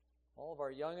all of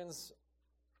our youngins.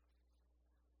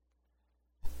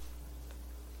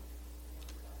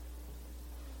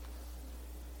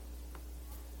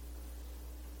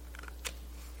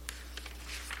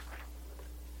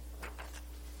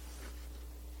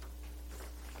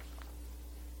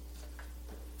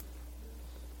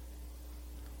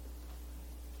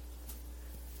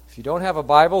 If you don't have a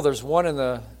Bible, there's one in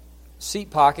the seat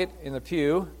pocket in the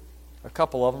pew, a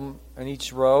couple of them in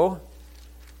each row,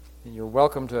 and you're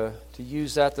welcome to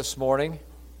use that this morning.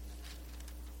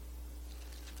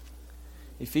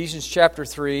 Ephesians chapter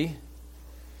 3,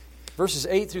 verses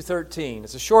 8 through 13.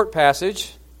 It's a short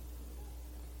passage.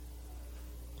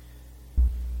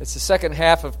 It's the second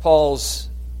half of Paul's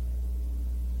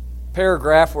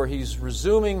paragraph where he's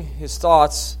resuming his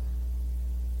thoughts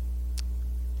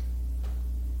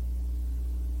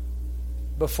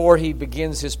before he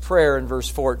begins his prayer in verse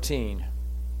 14.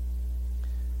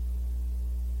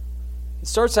 It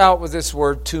starts out with this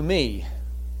word, to me.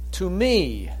 To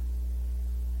me.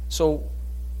 So,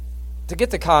 to get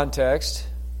the context,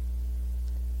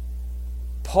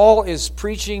 Paul is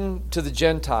preaching to the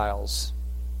Gentiles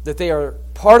that they are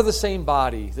part of the same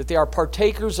body, that they are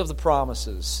partakers of the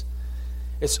promises.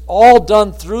 It's all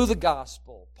done through the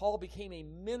gospel. Paul became a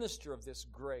minister of this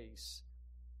grace.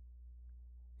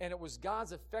 And it was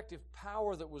God's effective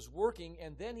power that was working.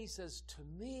 And then he says, to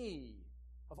me,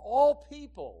 of all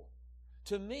people,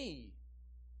 to me,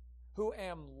 who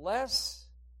am less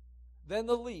than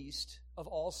the least of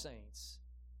all saints,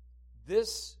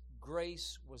 this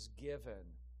grace was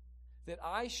given, that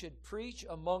I should preach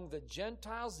among the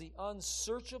Gentiles the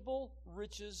unsearchable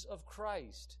riches of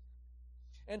Christ,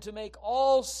 and to make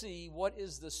all see what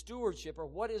is the stewardship, or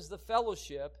what is the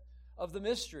fellowship of the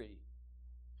mystery,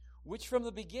 which from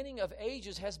the beginning of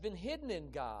ages has been hidden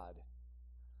in God,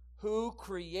 who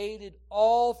created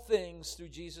all things through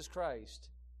Jesus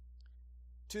Christ,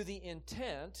 to the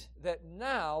intent that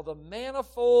now the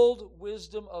manifold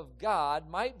wisdom of God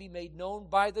might be made known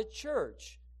by the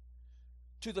church,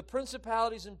 to the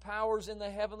principalities and powers in the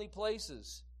heavenly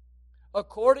places,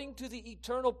 according to the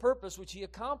eternal purpose which He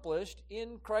accomplished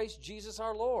in Christ Jesus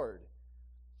our Lord,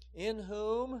 in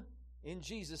whom, in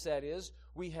Jesus that is,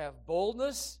 we have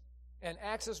boldness and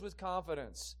access with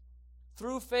confidence,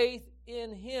 through faith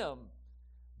in Him.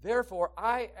 Therefore,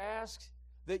 I ask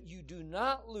that you do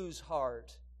not lose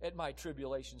heart at my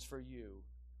tribulations for you,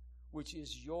 which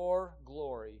is your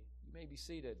glory. You may be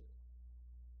seated.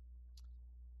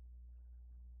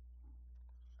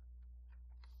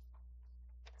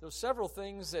 There's several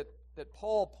things that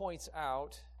Paul points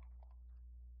out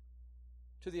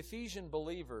to the Ephesian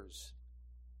believers.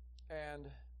 And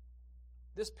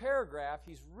this paragraph,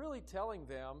 he's really telling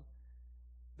them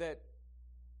that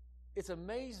it's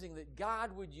amazing that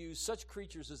God would use such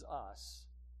creatures as us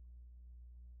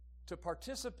to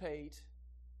participate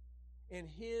in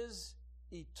His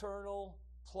eternal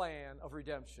plan of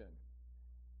redemption.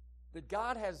 That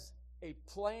God has a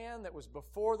plan that was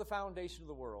before the foundation of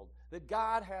the world. That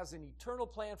God has an eternal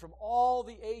plan from all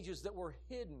the ages that were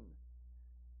hidden.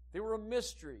 They were a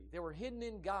mystery. They were hidden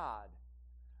in God.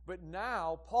 But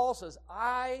now, Paul says,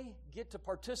 I get to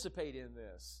participate in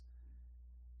this.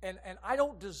 And I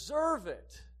don't deserve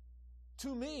it.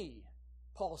 To me,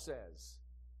 Paul says,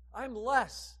 I'm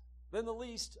less than the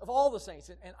least of all the saints.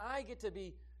 And I get to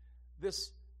be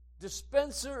this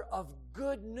dispenser of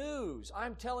good news.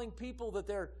 I'm telling people that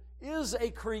there is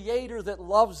a Creator that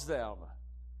loves them.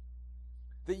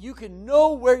 That you can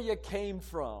know where you came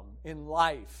from in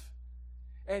life.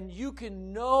 And you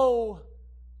can know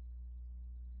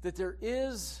that there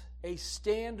is a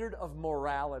standard of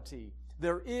morality.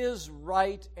 There is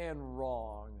right and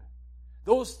wrong.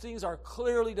 Those things are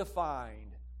clearly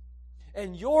defined.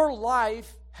 And your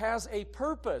life has a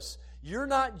purpose. You're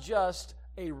not just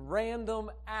a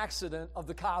random accident of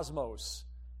the cosmos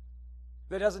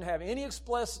that doesn't have any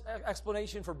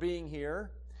explanation for being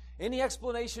here, any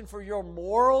explanation for your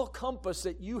moral compass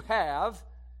that you have,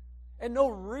 and no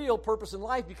real purpose in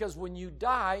life, because when you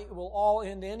die, it will all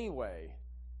end anyway.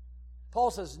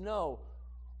 Paul says, no,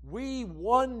 we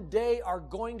one day are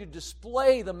going to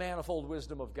display the manifold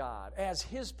wisdom of God as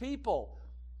His people.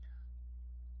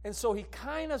 And so he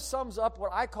kind of sums up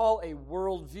what I call a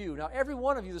worldview. Now, every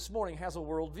one of you this morning has a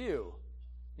worldview.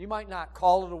 You might not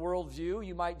call it a worldview.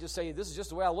 You might just say, this is just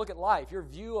the way I look at life, your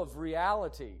view of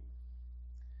reality.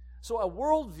 So a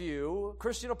worldview,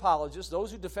 Christian apologists,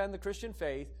 those who defend the Christian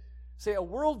faith, say a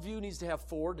worldview needs to have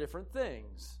 4 different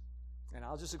things. And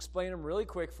I'll just explain them really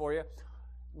quick for you.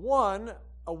 One,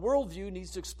 a worldview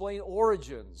needs to explain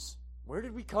origins. Where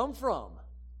did we come from?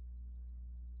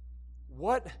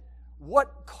 What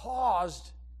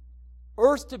caused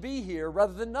earth to be here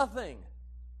rather than nothing?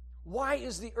 Why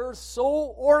is the earth so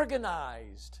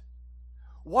organized?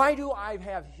 Why do I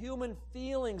have human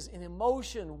feelings and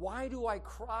emotion? Why do I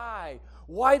cry?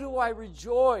 Why do I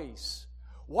rejoice?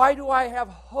 Why do I have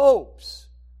hopes?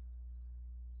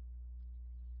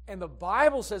 And the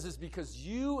Bible says it's because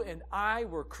you and I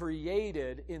were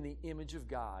created in the image of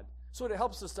God. So it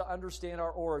helps us to understand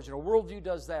our origin. A worldview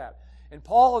does that. And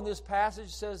Paul in this passage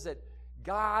says that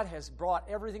God has brought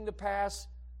everything to pass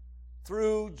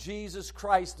through Jesus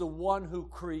Christ, the one who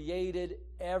created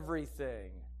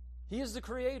everything. He is the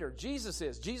creator. Jesus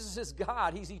is. Jesus is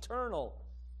God. He's eternal.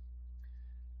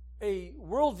 A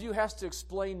worldview has to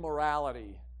explain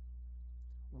morality.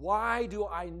 Why do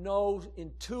I know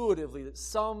intuitively that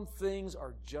some things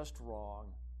are just wrong?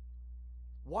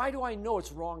 Why do I know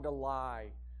it's wrong to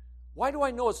lie? Why do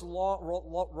I know it's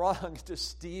wrong to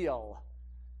steal?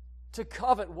 To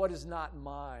covet what is not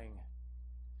mine?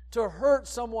 To hurt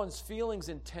someone's feelings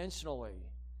intentionally?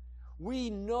 We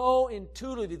know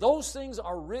intuitively. Those things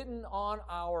are written on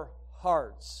our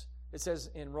hearts. It says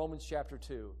in Romans chapter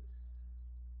 2.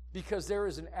 Because there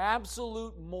is an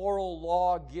absolute moral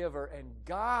lawgiver, and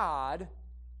God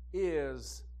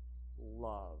is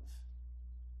love.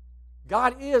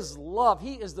 God is love.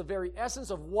 He is the very essence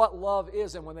of what love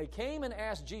is. And when they came and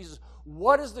asked Jesus,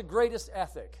 what is the greatest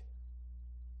ethic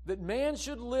that man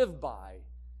should live by?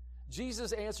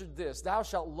 Jesus answered this, thou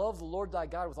shalt love the Lord thy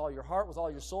God with all your heart, with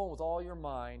all your soul, and with all your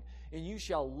mind, and you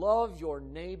shall love your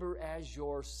neighbor as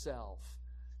yourself.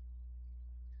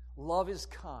 Love is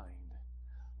kind.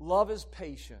 Love is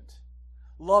patient.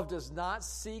 Love does not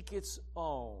seek its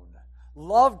own.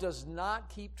 Love does not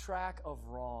keep track of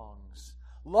wrongs.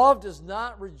 Love does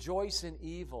not rejoice in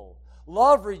evil.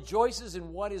 Love rejoices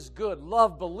in what is good.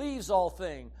 Love believes all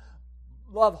things.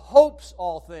 Love hopes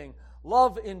all things.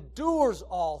 Love endures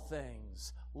all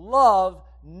things. Love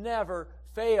never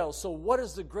fails. So what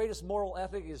is the greatest moral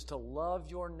ethic? Is to love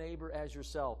your neighbor as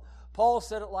yourself. Paul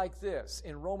said it like this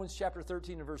in Romans chapter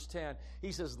 13 and verse 10.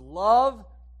 He says, love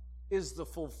is the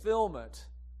fulfillment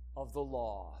of the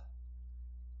law.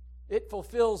 It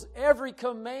fulfills every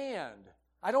command.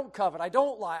 I don't covet, I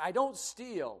don't lie, I don't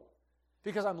steal,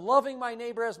 because I'm loving my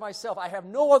neighbor as myself. I have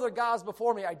no other gods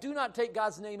before me. I do not take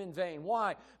God's name in vain.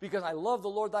 Why? Because I love the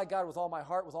Lord thy God with all my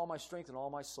heart, with all my strength, and all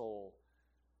my soul.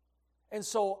 And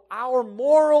so our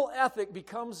moral ethic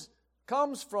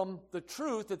comes from the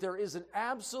truth that there is an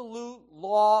absolute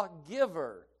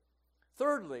lawgiver.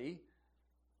 Thirdly,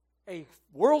 a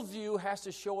worldview has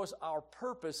to show us our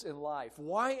purpose in life.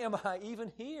 Why am I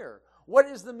even here? What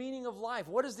is the meaning of life?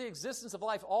 What is the existence of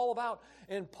life all about?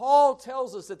 And Paul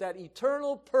tells us that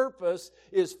eternal purpose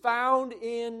is found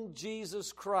in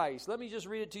Jesus Christ. Let me just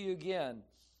read it to you again.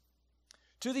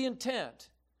 To the intent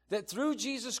that through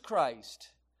Jesus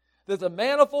Christ, that the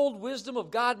manifold wisdom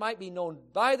of God might be known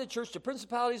by the church to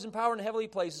principalities and power in heavenly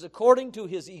places, according to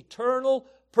his eternal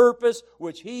purpose,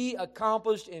 which he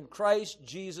accomplished in Christ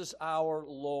Jesus our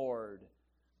Lord.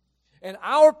 And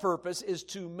our purpose is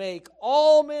to make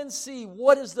all men see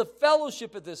what is the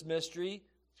fellowship of this mystery,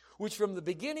 which from the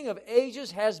beginning of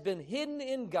ages has been hidden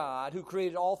in God, who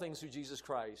created all things through Jesus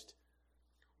Christ.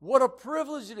 What a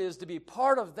privilege it is to be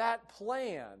part of that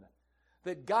plan,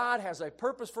 that God has a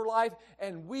purpose for life,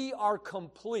 and we are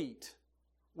complete.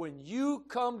 When you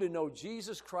come to know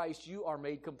Jesus Christ, you are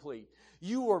made complete.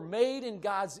 You were made in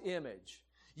God's image.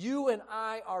 You and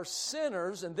I are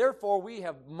sinners, and therefore we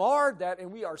have marred that,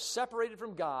 and we are separated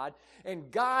from God, and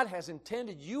God has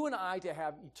intended you and I to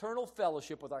have eternal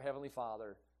fellowship with our Heavenly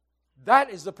Father.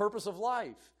 That is the purpose of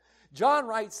life. John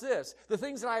writes this, the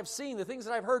things that I have seen, the things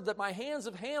that I've heard, that my hands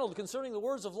have handled concerning the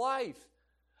words of life.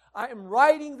 I am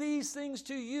writing these things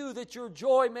to you that your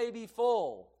joy may be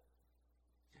full.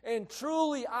 And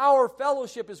truly our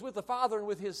fellowship is with the Father and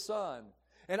with His Son.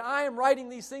 And I am writing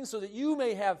these things so that you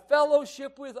may have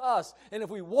fellowship with us. And if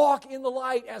we walk in the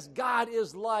light as God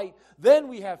is light, then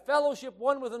we have fellowship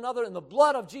one with another, and the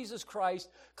blood of Jesus Christ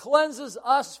cleanses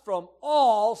us from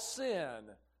all sin.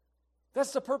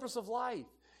 That's the purpose of life.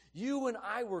 You and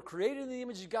I were created in the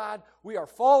image of God. We are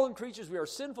fallen creatures. We are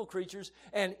sinful creatures.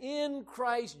 And in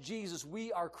Christ Jesus,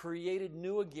 we are created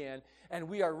new again. And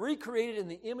we are recreated in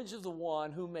the image of the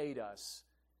one who made us.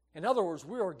 In other words,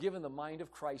 we are given the mind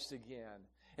of Christ again.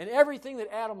 And everything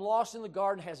that Adam lost in the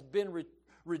garden has been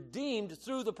redeemed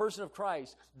through the person of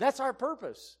Christ. That's our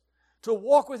purpose, to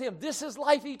walk with Him. This is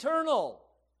life eternal.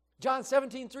 John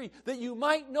 17:3, that you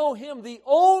might know Him, the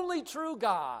only true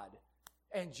God,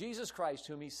 and Jesus Christ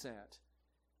whom He sent.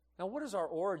 Now, what is our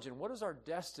origin? What is our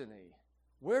destiny?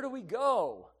 Where do we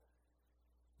go?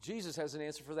 Jesus has an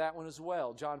answer for that one as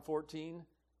well. John 14,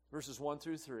 verses 1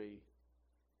 through 3.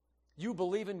 You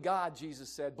believe in God, Jesus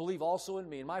said. Believe also in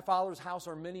me. In my Father's house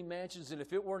are many mansions, and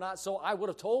if it were not so, I would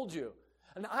have told you.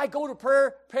 And I go to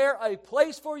prepare a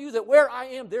place for you, that where I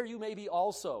am, there you may be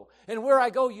also. And where I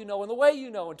go, you know, and the way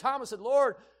you know. And Thomas said,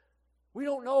 Lord, we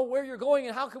don't know where you're going,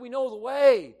 and how can we know the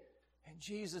way? And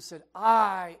Jesus said,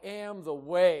 I am the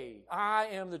way. I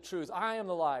am the truth. I am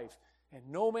the life. And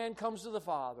no man comes to the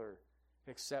Father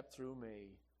except through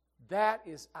me. That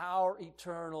is our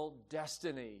eternal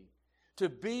destiny, to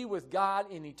be with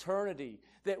God in eternity,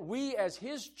 that we as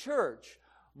His church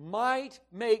might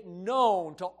make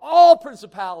known to all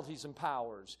principalities and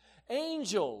powers,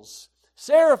 angels,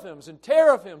 seraphims and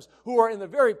teraphims, who are in the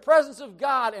very presence of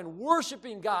God and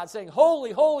worshiping God, saying,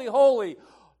 holy, holy, holy,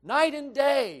 night and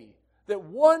day, that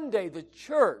one day the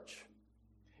church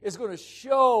is going to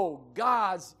show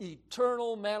God's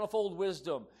eternal manifold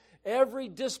wisdom. Every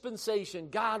dispensation,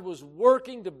 God was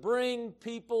working to bring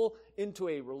people into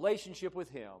a relationship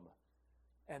with Him.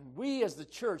 And we as the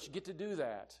church get to do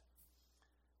that.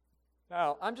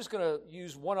 Now, I'm just going to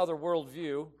use one other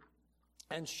worldview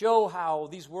and show how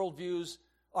these worldviews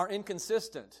are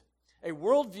inconsistent. A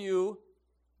worldview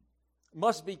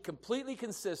must be completely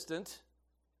consistent,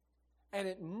 and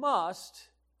it must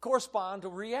correspond to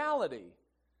reality.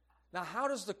 Now, how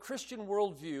does the Christian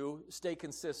worldview stay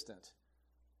consistent?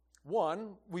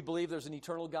 One, we believe there's an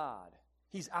eternal God.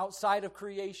 He's outside of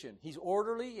creation. He's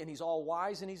orderly, and He's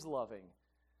all-wise, and He's loving.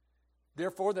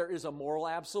 Therefore, there is a moral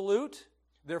absolute.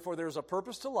 Therefore, there's a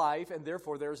purpose to life, and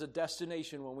therefore, there's a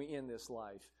destination when we end this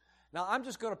life. Now, I'm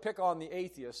just going to pick on the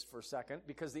atheist for a second,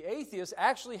 because the atheist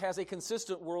actually has a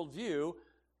consistent worldview,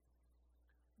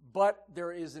 but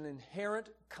there is an inherent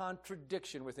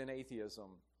contradiction within atheism.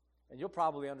 And you'll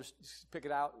probably pick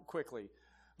it out quickly.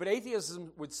 But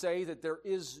atheism would say that there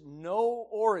is no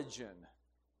origin,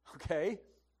 okay?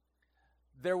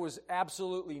 There was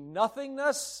absolutely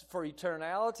nothingness for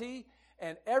eternality,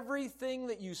 and everything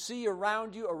that you see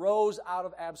around you arose out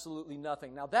of absolutely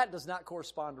nothing. Now, that does not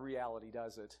correspond to reality,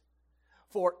 does it?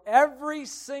 For every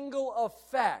single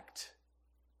effect,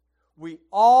 we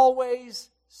always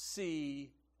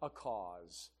see a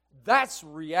cause. That's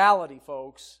reality,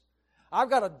 folks.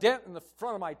 I've got a dent in the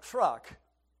front of my truck.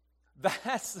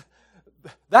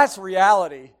 That's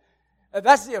reality. And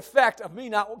that's the effect of me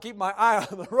not keeping my eye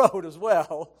on the road as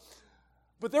well.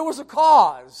 But there was a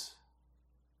cause.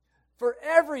 For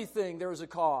everything, there is a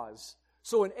cause.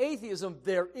 So in atheism,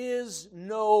 there is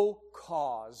no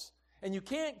cause. And you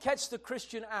can't catch the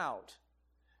Christian out,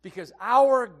 because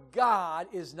our God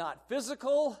is not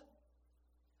physical.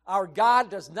 Our God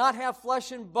does not have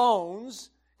flesh and bones,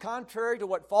 contrary to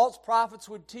what false prophets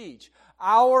would teach.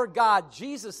 Our God,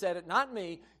 Jesus said it, not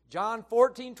me. John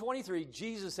 14:23,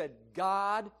 Jesus said,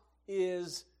 God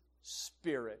is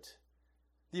spirit.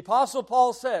 The Apostle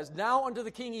Paul says, now unto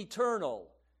the King eternal,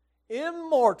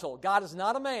 immortal, God is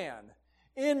not a man,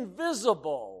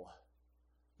 invisible,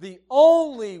 the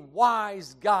only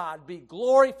wise God, be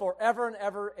glory forever and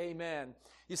ever, amen.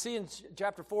 You see in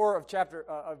chapter 4 of 2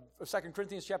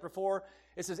 Corinthians chapter 4,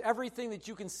 it says everything that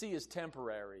you can see is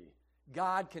temporary.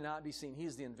 God cannot be seen. He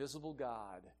is the invisible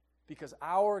God, because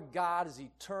our God is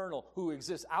eternal, who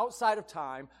exists outside of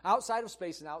time, outside of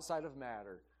space, and outside of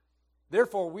matter.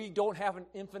 Therefore, we don't have an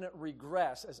infinite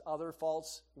regress as other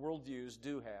false worldviews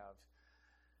do have.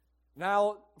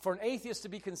 Now, for an atheist to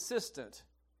be consistent,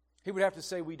 he would have to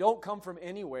say, we don't come from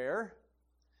anywhere.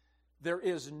 There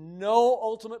is no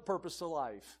ultimate purpose to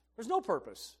life. There's no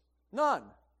purpose. None.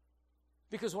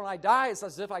 Because when I die, it's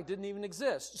as if I didn't even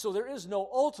exist. So there is no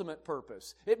ultimate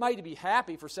purpose. It might be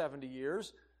happy for 70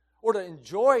 years, or to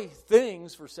enjoy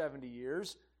things for 70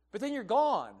 years, but then you're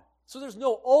gone. So there's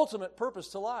no ultimate purpose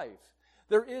to life.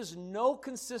 There is no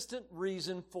consistent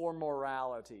reason for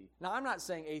morality. Now, I'm not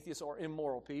saying atheists are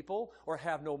immoral people or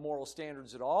have no moral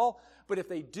standards at all, but if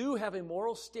they do have a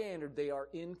moral standard, they are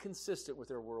inconsistent with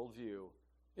their worldview.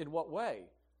 In what way?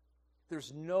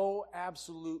 There's no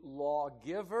absolute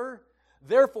lawgiver.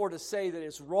 Therefore, to say that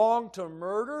it's wrong to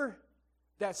murder,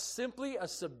 that's simply a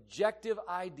subjective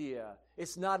idea.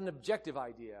 It's not an objective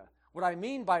idea. What I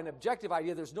mean by an objective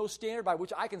idea, there's no standard by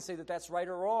which I can say that that's right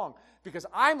or wrong, because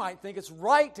I might think it's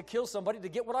right to kill somebody to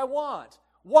get what I want.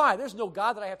 Why? There's no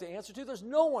God that I have to answer to. There's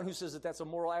no one who says that that's a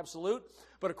moral absolute.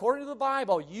 But according to the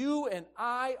Bible, you and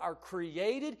I are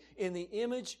created in the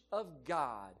image of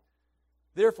God.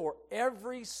 Therefore,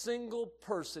 every single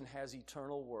person has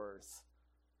eternal worth,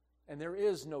 and there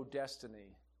is no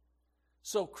destiny.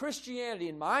 So Christianity,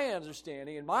 in my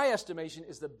understanding, in my estimation,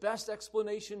 is the best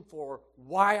explanation for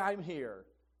why I'm here,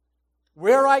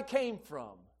 where I came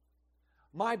from,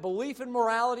 my belief in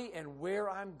morality, and where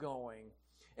I'm going.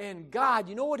 And God,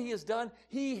 you know what He has done?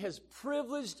 He has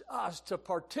privileged us to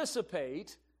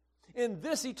participate in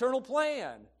this eternal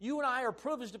plan. You and I are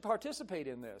privileged to participate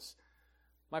in this.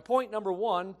 My point number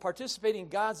one, participating in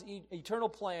God's eternal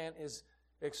plan is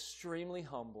extremely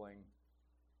humbling.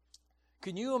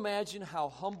 Can you imagine how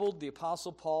humbled the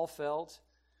Apostle Paul felt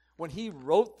when he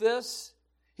wrote this?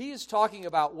 He is talking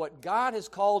about what God has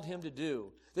called him to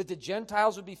do, that the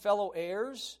Gentiles would be fellow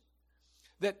heirs,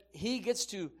 that he gets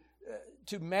to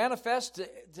manifest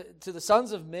to the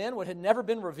sons of men what had never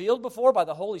been revealed before by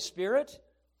the Holy Spirit.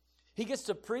 He gets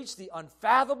to preach the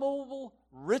unfathomable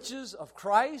riches of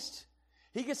Christ.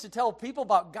 He gets to tell people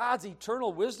about God's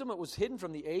eternal wisdom that was hidden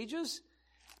from the ages.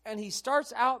 And he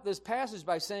starts out this passage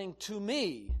by saying, to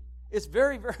me, it's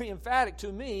very, very emphatic,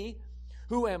 to me,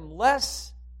 who am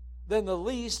less than the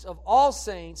least of all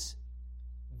saints,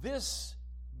 this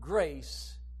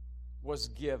grace was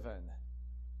given.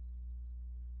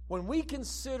 When we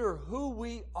consider who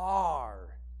we are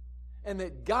and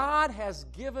that God has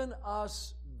given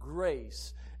us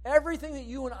grace, everything that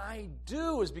you and I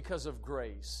do is because of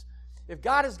grace. If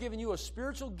God has given you a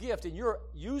spiritual gift and you're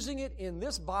using it in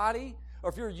this body, or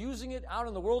if you're using it out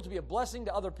in the world to be a blessing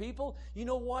to other people, you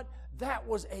know what? That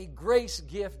was a grace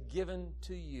gift given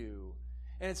to you.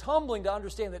 And it's humbling to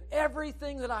understand that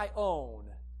everything that I own,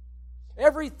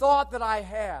 every thought that I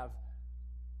have,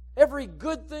 every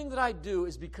good thing that I do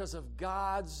is because of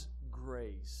God's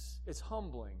grace. It's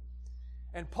humbling.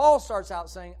 And Paul starts out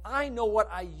saying, I know what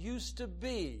I used to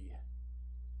be.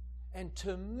 And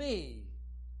to me,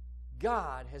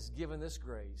 God has given this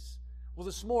grace. Well,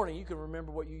 this morning you can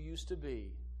remember what you used to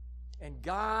be. And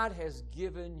God has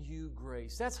given you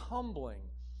grace. That's humbling.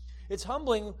 It's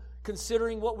humbling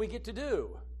considering what we get to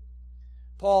do.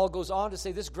 Paul goes on to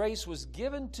say, this grace was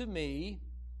given to me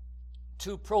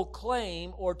to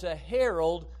proclaim or to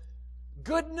herald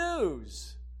good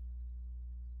news.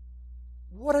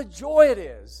 What a joy it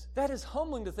is. That is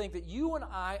humbling to think that you and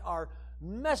I are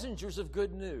messengers of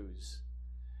good news.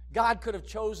 God could have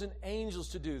chosen angels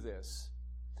to do this.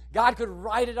 God could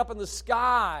write it up in the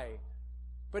sky.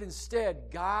 But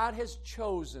instead, God has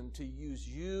chosen to use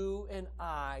you and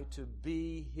I to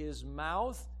be His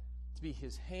mouth, to be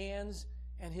His hands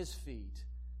and His feet.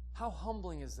 How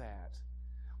humbling is that?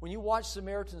 When you watch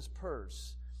Samaritan's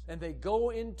Purse and they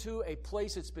go into a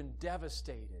place that's been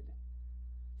devastated,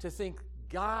 to think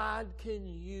God can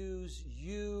use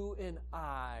you and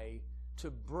I to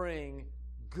bring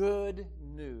good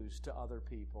news to other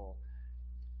people.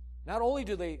 Not only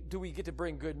do we get to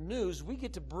bring good news, we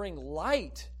get to bring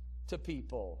light to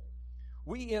people.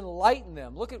 We enlighten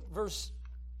them. Look at verse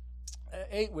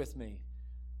 8 with me.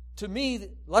 To me,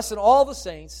 less than all the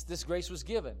saints, this grace was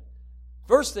given.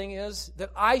 First thing is that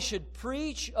I should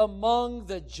preach among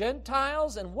the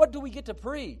Gentiles. And what do we get to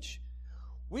preach?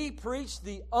 We preach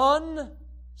the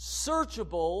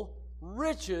unsearchable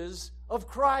riches of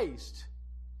Christ.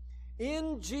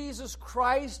 In Jesus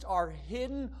Christ are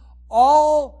hidden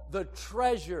all the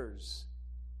treasures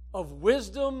of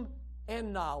wisdom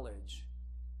and knowledge.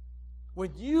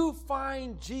 When you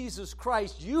find Jesus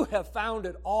Christ, you have found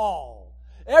it all.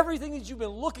 Everything that you've been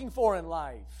looking for in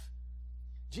life.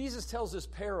 Jesus tells this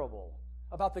parable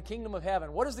about the kingdom of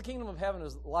heaven. What is the kingdom of heaven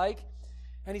like?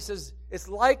 And he says, it's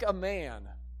like a man.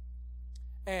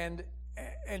 And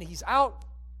he's out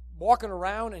walking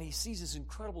around and he sees this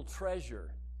incredible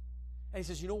treasure. And he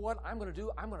says, you know what I'm going to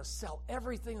do? I'm going to sell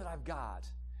everything that I've got.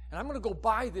 And I'm going to go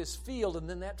buy this field, and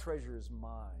then that treasure is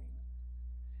mine.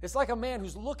 It's like a man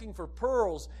who's looking for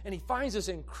pearls, and he finds this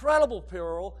incredible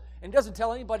pearl and doesn't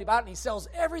tell anybody about it, and he sells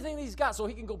everything that he's got so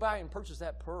he can go buy and purchase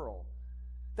that pearl.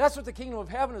 That's what the kingdom of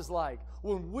heaven is like.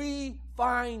 When we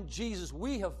find Jesus,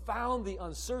 we have found the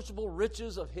unsearchable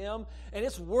riches of Him, and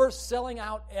it's worth selling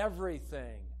out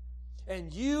everything.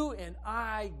 And you and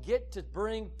I get to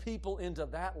bring people into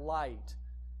that light,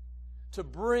 to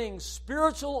bring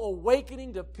spiritual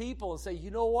awakening to people and say,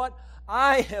 you know what?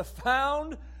 I have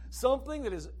found something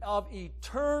that is of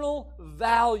eternal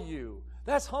value.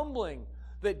 That's humbling,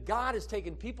 that God has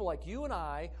taken people like you and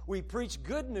I, we preach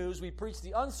good news, we preach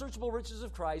the unsearchable riches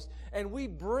of Christ, and we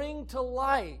bring to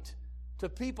light to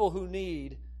people who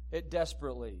need it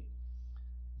desperately.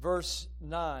 Verse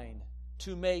 9,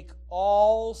 to make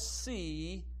all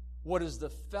see what is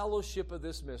the fellowship of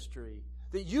this mystery,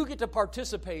 that you get to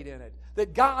participate in it,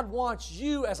 that God wants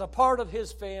you as a part of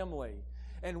His family,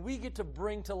 and we get to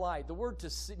bring to light. The word to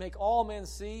see, make all men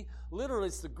see, literally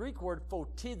it's the Greek word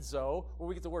photizo, where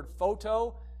we get the word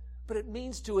photo, but it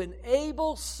means to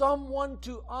enable someone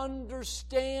to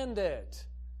understand it,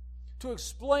 to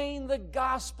explain the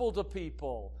gospel to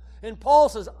people. And Paul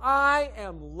says, I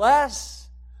am less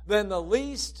than the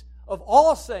least of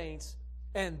all saints,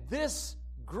 and this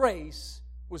grace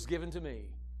was given to me,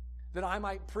 that I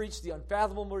might preach the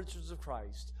unfathomable riches of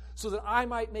Christ, so that I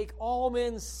might make all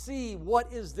men see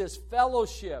what is this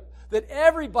fellowship, that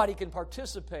everybody can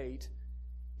participate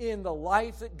in the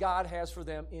life that God has for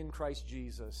them in Christ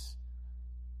Jesus.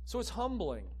 So it's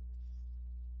humbling.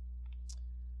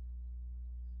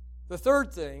 The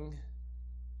third thing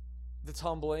that's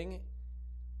humbling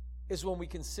is when we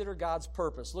consider God's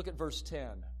purpose. Look at verse 10.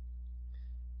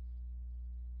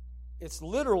 It's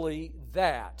literally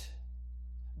that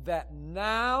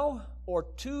now, or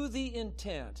to the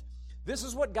intent. This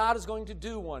is what God is going to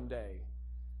do one day.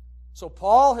 So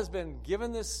Paul has been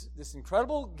given this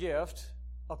incredible gift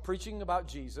of preaching about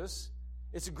Jesus.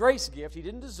 It's a grace gift. He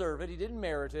didn't deserve it. He didn't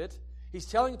merit it. He's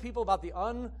telling people about the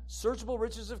unsearchable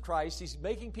riches of Christ. He's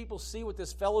making people see what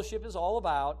this fellowship is all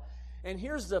about. And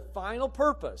here's the final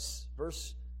purpose,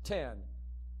 verse 10.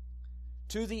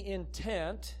 To the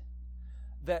intent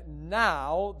that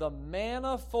now the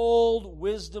manifold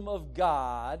wisdom of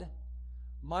God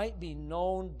might be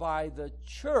known by the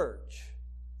church.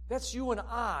 That's you and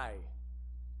I.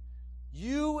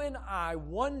 You and I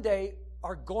one day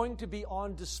are going to be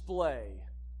on display.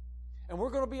 And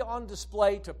we're going to be on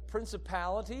display to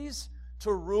principalities,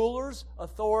 to rulers,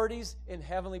 authorities in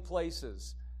heavenly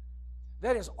places.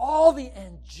 That is all the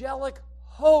angelic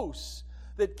hosts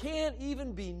that can't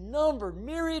even be numbered,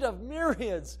 myriad of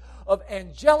myriads of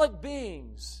angelic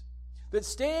beings that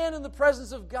stand in the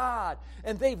presence of God.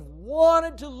 And they've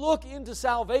wanted to look into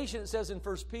salvation, it says in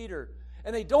 1 Peter.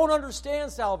 And they don't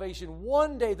understand salvation.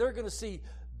 One day they're going to see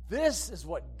this is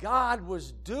what God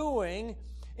was doing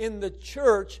in the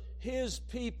church, His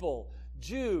people,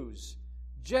 Jews,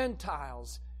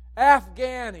 Gentiles,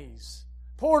 Afghanis,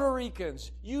 Puerto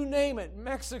Ricans, you name it,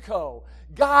 Mexico.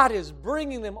 God is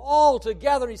bringing them all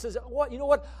together. He says, "What? You know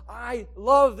what? I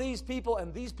love these people,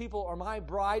 and these people are my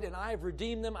bride, and I have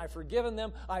redeemed them, I've forgiven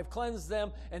them, I've cleansed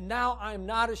them, and now I'm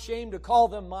not ashamed to call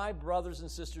them my brothers and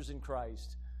sisters in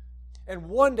Christ." And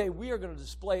one day we are going to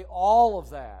display all of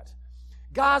that.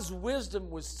 God's wisdom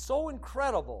was so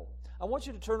incredible. I want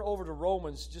you to turn over to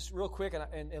Romans just real quick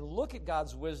and look at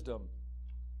God's wisdom.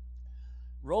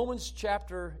 Romans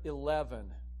chapter 11. And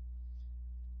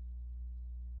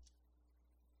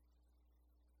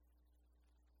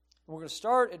we're going to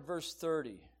start at verse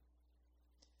 30.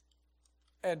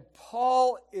 And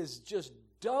Paul is just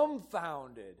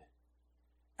dumbfounded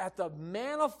at the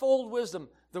manifold wisdom.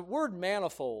 The word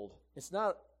manifold, it's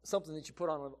not something that you put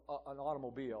on an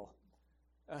automobile.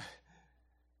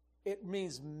 It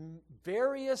means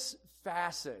various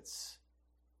facets.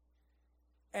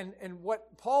 And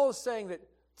what Paul is saying, that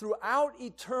throughout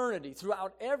eternity,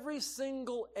 throughout every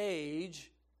single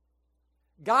age,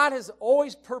 God has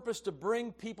always purposed to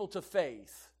bring people to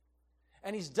faith.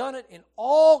 And He's done it in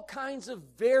all kinds of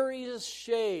various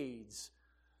shades.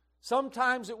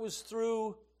 Sometimes it was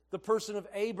through the person of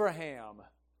Abraham.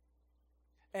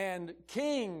 And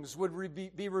kings would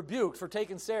be rebuked for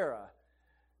taking Sarah.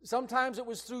 Sometimes it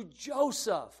was through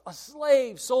Joseph, a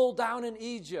slave sold down in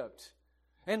Egypt.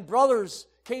 And brothers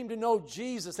came to know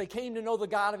Jesus. They came to know the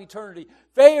God of eternity.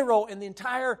 Pharaoh and the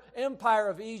entire empire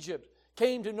of Egypt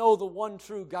came to know the one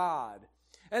true God.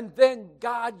 And then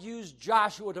God used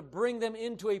Joshua to bring them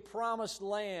into a promised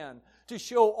land, to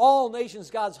show all nations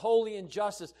God's holy and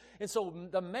justice. And so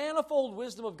the manifold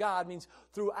wisdom of God means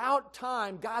throughout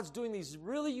time, God's doing these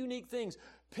really unique things,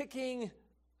 picking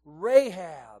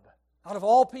Rahab out of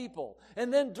all people.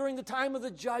 And then during the time of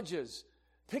the judges,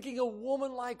 picking a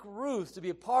woman like Ruth to be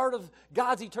a part of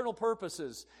God's eternal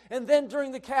purposes. And then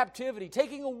during the captivity,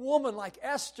 taking a woman like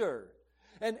Esther.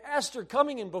 And Esther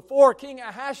coming in before King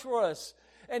Ahasuerus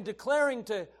and declaring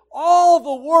to all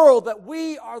the world that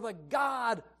we are the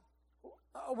God,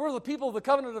 we're the people of the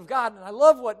covenant of God. And I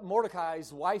love what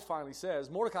Mordecai's wife finally says.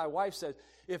 Mordecai's wife says,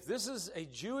 if this is a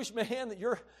Jewish man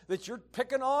that you're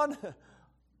picking on,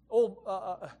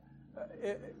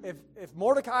 if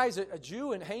Mordecai is a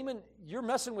Jew and Haman, you're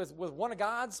messing with one of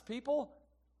God's people,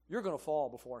 you're going to fall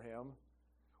before him.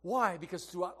 Why? Because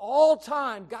throughout all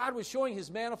time, God was showing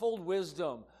His manifold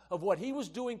wisdom of what He was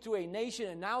doing through a nation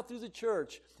and now through the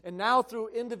church and now through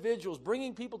individuals,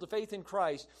 bringing people to faith in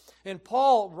Christ. And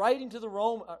Paul, writing to the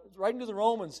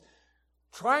Romans,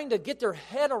 trying to get their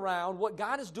head around what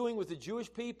God is doing with the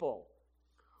Jewish people.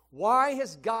 Why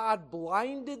has God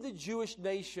blinded the Jewish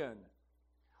nation?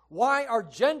 Why are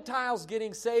Gentiles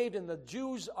getting saved and the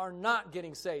Jews are not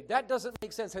getting saved? That doesn't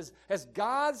make sense. Has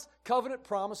God's covenant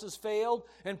promises failed?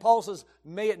 And Paul says,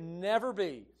 may it never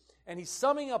be. And he's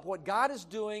summing up what God is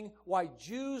doing, why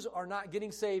Jews are not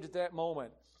getting saved at that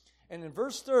moment. And in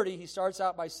verse 30, he starts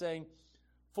out by saying,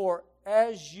 "For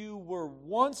as you were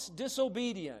once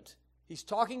disobedient," he's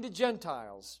talking to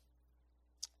Gentiles,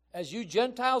 "as you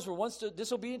Gentiles were once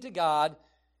disobedient to God,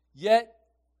 yet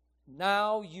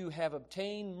now you have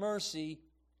obtained mercy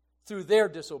through their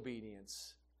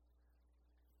disobedience."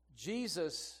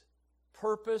 Jesus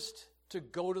purposed to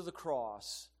go to the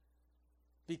cross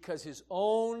because his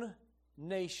own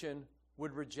nation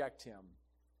would reject him.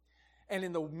 And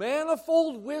in the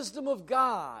manifold wisdom of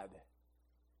God,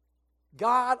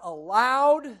 God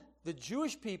allowed the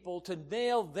Jewish people to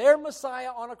nail their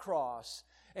Messiah on a cross.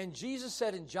 And Jesus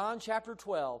said in John chapter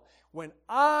 12, "When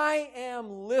I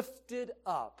am lifted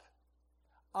up,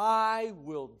 I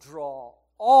will draw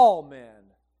all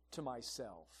men to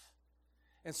myself."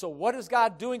 And so what is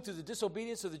God doing through the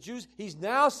disobedience of the Jews? He's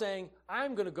now saying,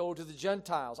 I'm going to go to the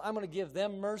Gentiles. I'm going to give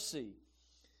them mercy.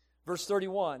 Verse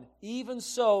 31, "Even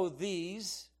so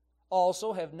these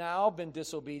also have now been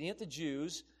disobedient, the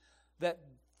Jews, that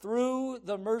through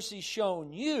the mercy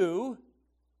shown you,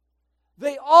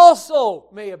 they also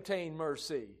may obtain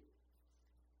mercy."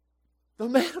 The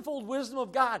manifold wisdom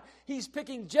of God. He's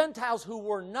picking Gentiles who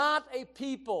were not a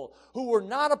people, who were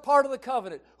not a part of the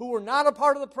covenant, who were not a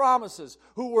part of the promises,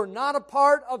 who were not a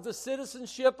part of the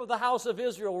citizenship of the house of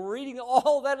Israel. We're reading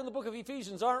all that in the book of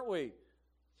Ephesians, aren't we?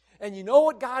 And you know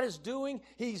what God is doing?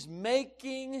 He's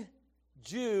making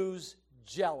Jews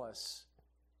jealous.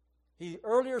 He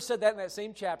earlier said that in that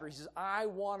same chapter. He says, I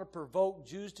want to provoke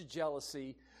Jews to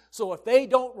jealousy. So if they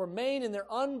don't remain in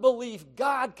their unbelief,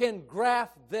 God can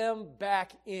graft them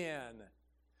back in.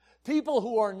 People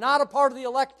who are not a part of the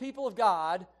elect people of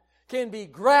God can be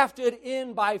grafted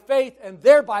in by faith and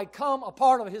thereby come a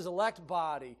part of His elect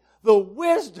body. The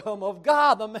wisdom of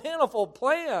God, the manifold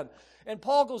plan. And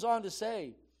Paul goes on to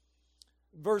say,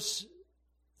 verse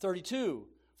 32,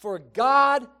 "For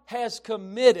God has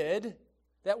committed,"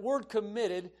 that word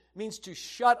committed means to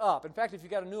shut up. In fact, if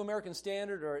you've got a New American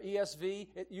Standard or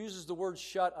ESV, it uses the word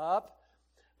shut up.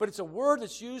 But it's a word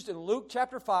that's used in Luke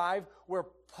chapter 5 where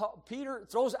Peter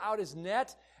throws out his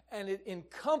net and it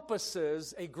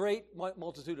encompasses a great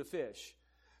multitude of fish.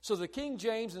 So the King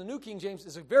James and the New King James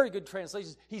is a very good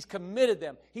translation. He's committed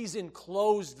them. He's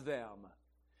enclosed them.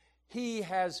 He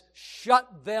has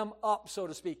shut them up, so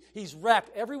to speak. He's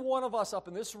wrapped every one of us up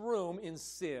in this room in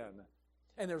sin.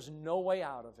 And there's no way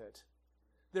out of it.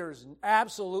 There's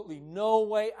absolutely no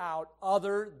way out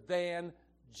other than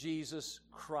Jesus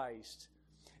Christ.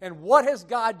 And what has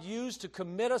God used to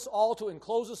commit us all, to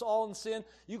enclose us all in sin?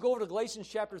 You go over to Galatians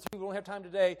chapter 3. We don't have time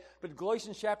today, but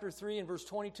Galatians chapter 3 and verse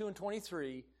 22 and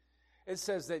 23, it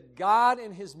says that God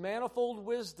in His manifold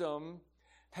wisdom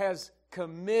has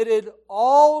committed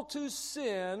all to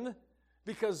sin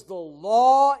because the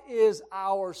law is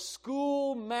our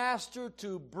schoolmaster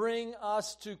to bring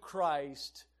us to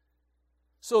Christ,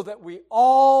 so that we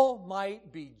all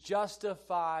might be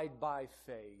justified by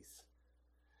faith.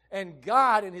 And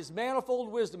God, in His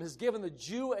manifold wisdom, has given the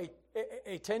Jew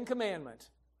a 10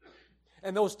 Commandment.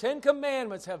 And those 10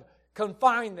 Commandments have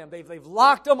confined them. They've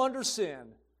locked them under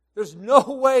sin. There's no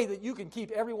way that you can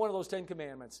keep every one of those 10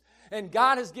 Commandments. And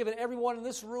God has given everyone in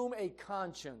this room a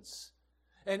conscience.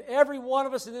 And every one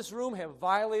of us in this room have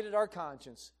violated our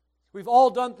conscience. We've all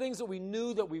done things that we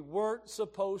knew that we weren't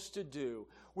supposed to do.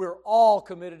 We're all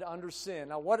committed under sin.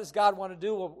 Now, what does God want to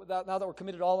do now that we're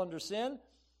committed all under sin?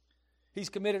 He's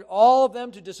committed all of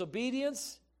them to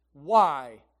disobedience.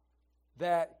 Why?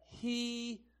 That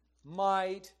He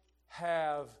might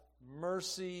have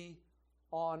mercy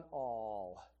on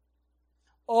all.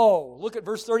 Oh, look at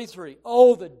verse 33.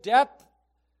 Oh, the depth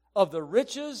of the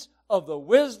riches of the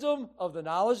wisdom of the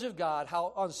knowledge of God.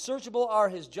 How unsearchable are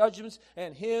His judgments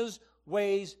and His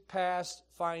ways past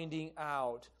finding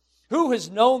out. Who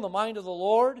has known the mind of the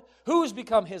Lord? Who has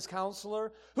become His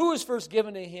counselor? Who is first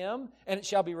given to Him, and it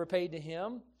shall be repaid to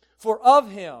Him? For of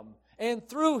Him, and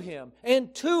through Him,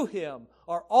 and to Him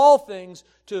are all things,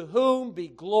 to whom be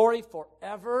glory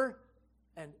forever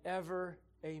and ever.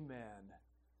 Amen.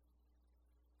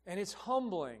 And it's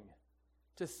humbling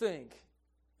to think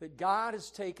that God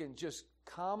has taken just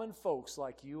common folks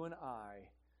like you and I.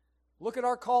 Look at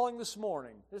our calling this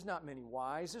morning. There's not many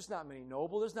wise. There's not many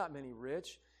noble. There's not many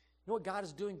rich. You know what God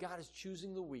is doing? God is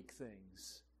choosing the weak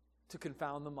things to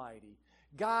confound the mighty.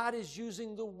 God is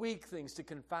using the weak things to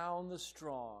confound the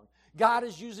strong. God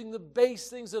is using the base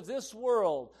things of this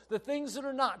world, the things that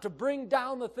are not, to bring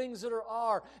down the things that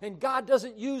are. And God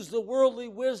doesn't use the worldly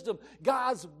wisdom.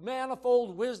 God's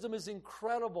manifold wisdom is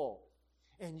incredible.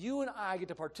 And you and I get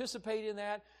to participate in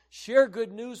that, share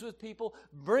good news with people,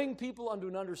 bring people unto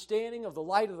an understanding of the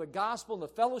light of the gospel and the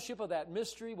fellowship of that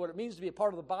mystery, what it means to be a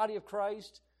part of the body of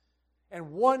Christ.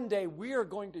 And one day we are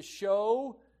going to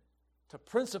show to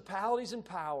principalities and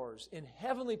powers in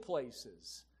heavenly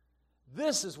places.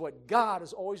 This is what God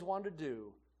has always wanted to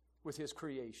do with His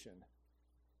creation.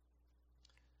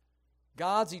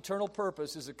 God's eternal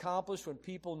purpose is accomplished when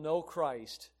people know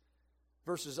Christ.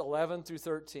 Verses 11 through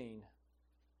 13.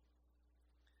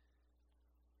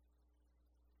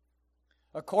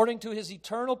 According to His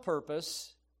eternal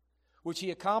purpose, which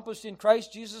He accomplished in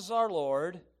Christ Jesus our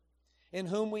Lord, in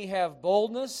whom we have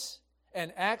boldness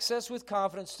and access with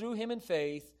confidence through Him in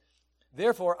faith.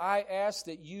 Therefore, I ask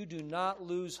that you do not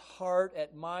lose heart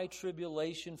at my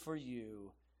tribulation for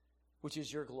you, which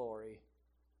is your glory.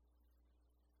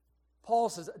 Paul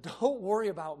says, don't worry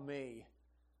about me.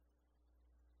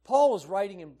 Paul was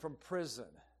writing him from prison.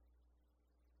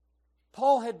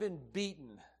 Paul had been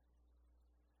beaten.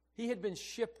 He had been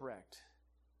shipwrecked.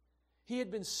 He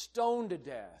had been stoned to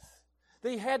death.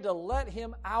 They had to let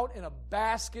him out in a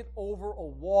basket over a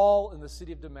wall in the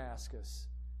city of Damascus.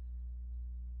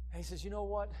 And he says, you know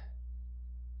what?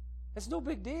 It's no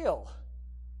big deal.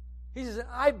 He says,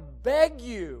 I beg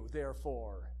you,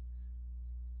 therefore,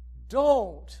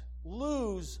 don't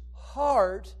lose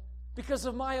heart because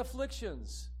of my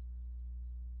afflictions.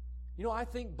 You know, I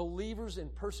think believers in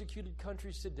persecuted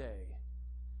countries today,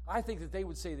 I think that they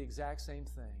would say the exact same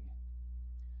thing.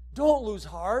 Don't lose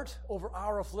heart over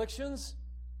our afflictions.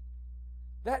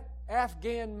 That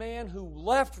Afghan man who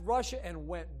left Russia and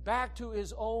went back to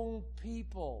his own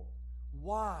people.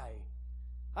 Why?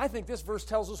 I think this verse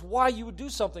tells us why you would do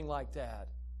something like that.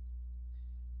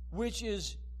 Which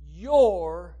is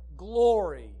your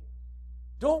glory.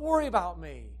 Don't worry about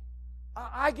me.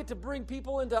 I get to bring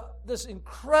people into this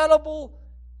incredible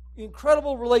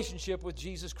relationship with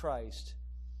Jesus Christ.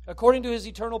 According to His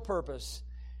eternal purpose,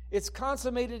 it's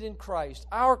consummated in Christ.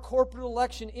 Our corporate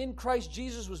election in Christ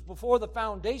Jesus was before the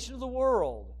foundation of the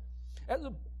world. As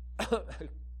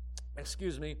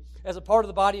a part of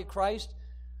the body of Christ,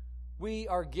 we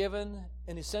are given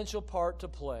an essential part to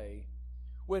play.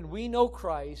 When we know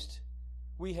Christ,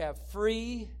 we have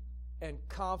free and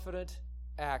confident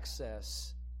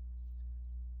access.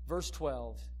 Verse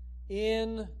 12,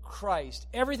 in Christ,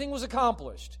 everything was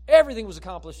accomplished. Everything was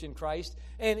accomplished in Christ.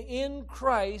 And in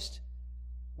Christ,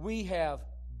 we have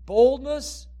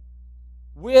boldness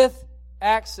with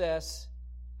access,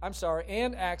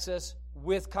 and access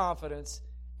with confidence.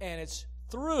 And it's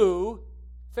through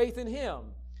faith in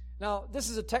Him. Now, this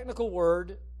is a technical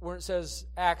word where it says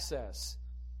access.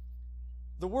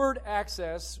 The word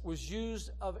access was used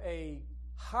of a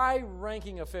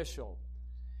high-ranking official.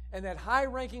 And that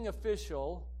high-ranking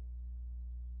official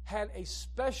had a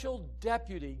special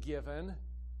deputy given,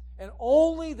 and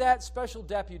only that special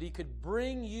deputy could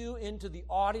bring you into the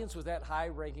audience with that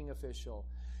high-ranking official.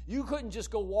 You couldn't just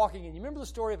go walking in. You remember the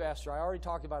story of Esther? I already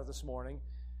talked about it this morning.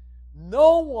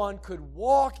 No one could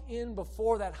walk in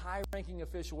before that high-ranking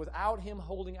official without him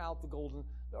holding out the golden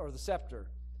or the scepter.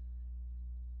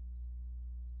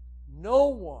 No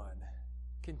one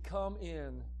can come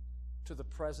in to the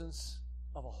presence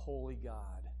of a holy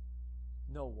God.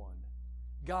 No one.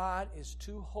 God is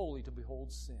too holy to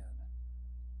behold sin.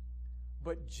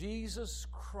 But Jesus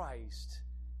Christ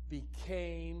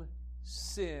became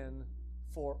sin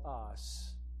for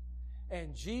us.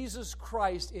 And Jesus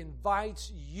Christ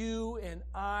invites you and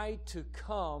I to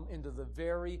come into the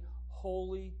very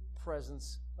holy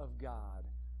presence of God.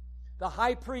 The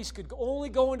high priest could only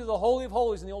go into the Holy of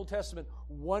Holies in the Old Testament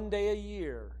one day a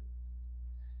year.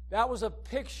 That was a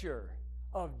picture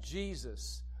of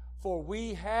Jesus. For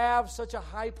we have such a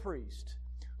high priest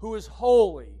who is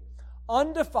holy,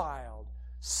 undefiled,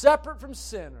 separate from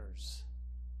sinners,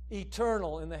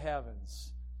 eternal in the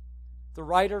heavens. The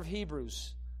writer of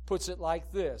Hebrews puts it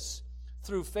like this: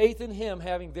 through faith in Him,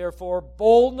 having therefore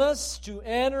boldness to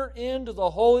enter into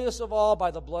the holiest of all by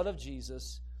the blood of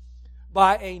Jesus,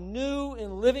 by a new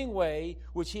and living way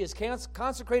which He has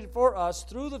consecrated for us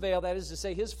through the veil, that is to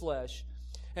say, His flesh,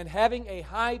 and having a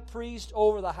high priest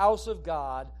over the house of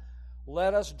God,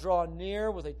 let us draw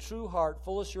near with a true heart,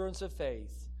 full assurance of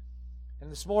faith. And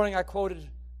this morning I quoted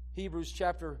Hebrews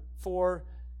chapter 4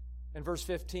 and verse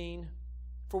 15.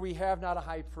 For we have not a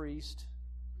high priest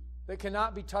that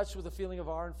cannot be touched with the feeling of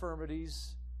our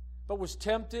infirmities, but was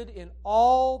tempted in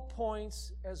all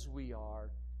points as we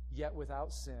are, yet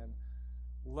without sin.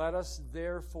 Let us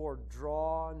therefore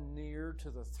draw near to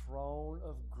the throne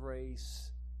of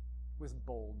grace with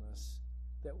boldness,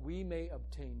 that we may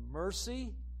obtain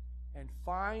mercy and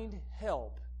find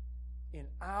help in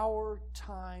our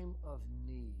time of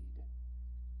need.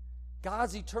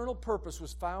 God's eternal purpose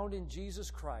was found in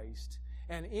Jesus Christ,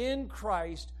 and in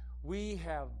Christ we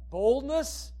have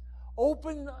boldness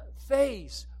open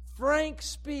face, frank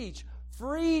speech,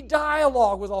 free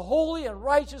dialogue with a holy and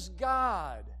righteous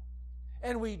God.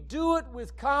 And we do it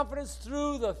with confidence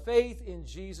through the faith in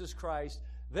Jesus Christ.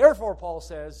 Therefore, Paul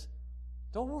says,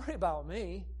 don't worry about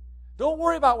me. Don't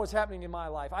worry about what's happening in my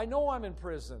life. I know I'm in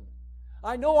prison.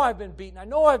 I know I've been beaten. I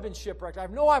know I've been shipwrecked. I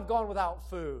know I've gone without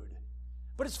food.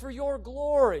 But it's for your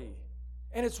glory.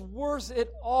 And it's worth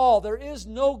it all. There is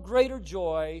no greater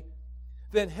joy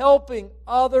than helping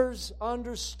others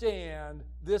understand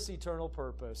this eternal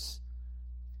purpose.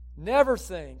 Never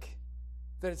think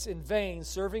that it's in vain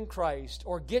serving Christ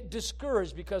or get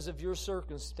discouraged because of your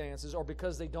circumstances or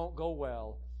because they don't go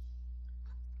well.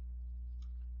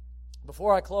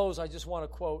 Before I close, I just want to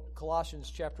quote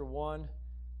Colossians chapter 1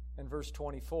 and verse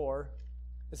 24.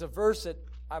 It's a verse that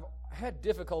I've had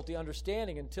difficulty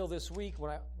understanding until this week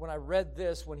when I read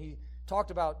this, when he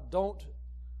talked about don't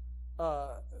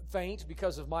faint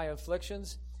because of my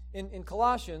afflictions. In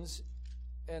Colossians,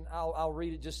 and I'll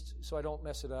read it just so I don't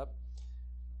mess it up.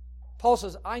 Paul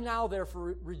says, I now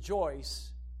therefore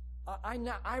rejoice.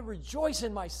 I rejoice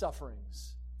in my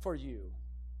sufferings for you.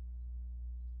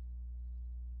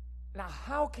 Now,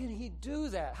 how can he do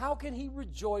that? How can he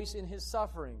rejoice in his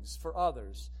sufferings for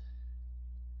others?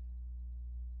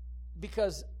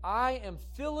 Because I am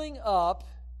filling up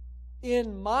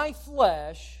in my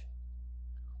flesh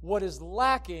what is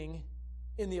lacking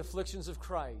in the afflictions of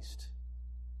Christ.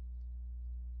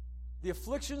 The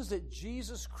afflictions that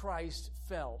Jesus Christ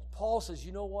felt. Paul says,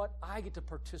 you know what? I get to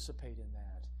participate in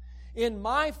that. In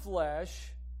my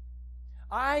flesh,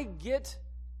 I get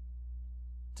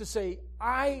to say,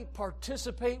 I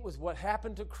participate with what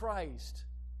happened to Christ.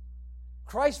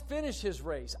 Christ finished his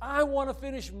race. I want to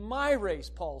finish my race,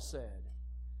 Paul said.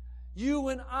 You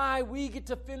and I, we get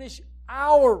to finish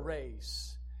our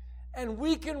race. And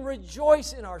we can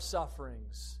rejoice in our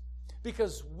sufferings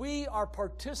because we are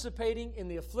participating in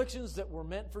the afflictions that were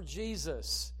meant for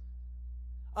Jesus.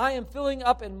 I am filling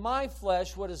up in my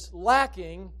flesh what is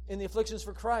lacking in the afflictions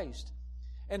for Christ.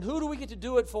 And who do we get to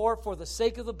do it for? For the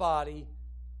sake of the body,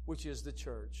 which is the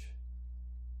church.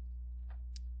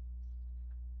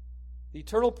 The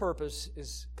eternal purpose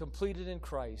is completed in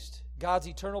Christ. God's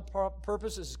eternal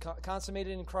purpose is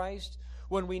consummated in Christ.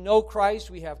 When we know Christ,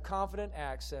 we have confident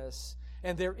access,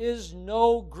 and there is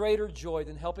no greater joy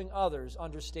than helping others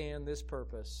understand this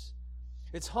purpose.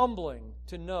 It's humbling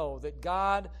to know that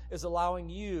God is allowing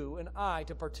you and I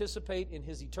to participate in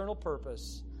His eternal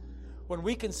purpose. When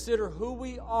we consider who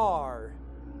we are,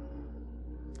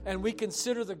 and we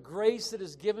consider the grace that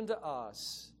is given to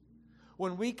us,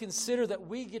 when we consider that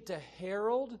we get to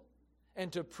herald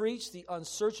and to preach the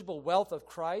unsearchable wealth of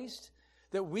Christ,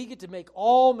 that we get to make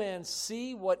all men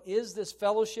see what is this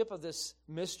fellowship of this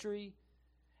mystery,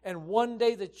 and one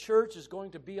day the church is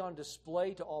going to be on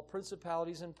display to all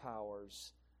principalities and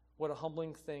powers. What a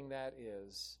humbling thing that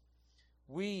is.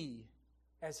 We,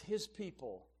 as His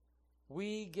people,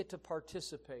 we get to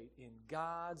participate in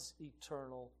God's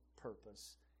eternal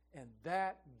purpose. And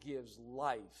that gives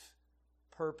life,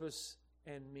 purpose,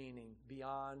 and meaning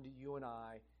beyond you and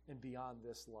I and beyond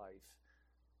this life.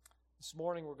 This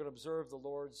morning we're going to observe the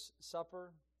Lord's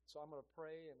Supper, so I'm going to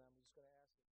pray and